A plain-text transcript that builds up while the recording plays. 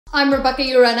I'm Rebecca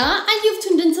Urena, and you've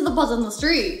tuned into the Buzz on the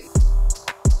Street.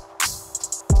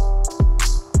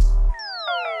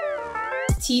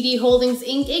 TD Holdings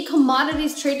Inc., a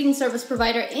commodities trading service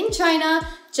provider in China,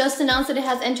 just announced that it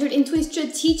has entered into a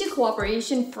strategic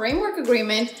cooperation framework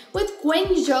agreement with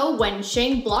Guangzhou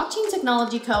Wensheng Blockchain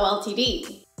Technology Co.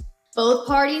 Ltd. Both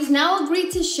parties now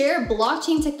agreed to share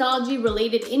blockchain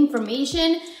technology-related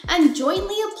information and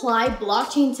jointly apply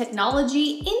blockchain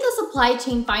technology in the supply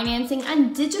chain financing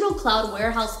and digital cloud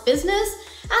warehouse business,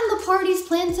 and the parties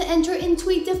plan to enter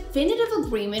into a definitive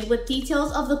agreement with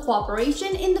details of the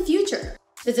cooperation in the future.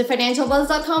 Visit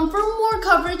financialbuzz.com for more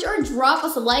coverage or drop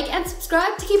us a like and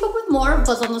subscribe to keep up with more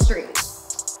Buzz on the Street.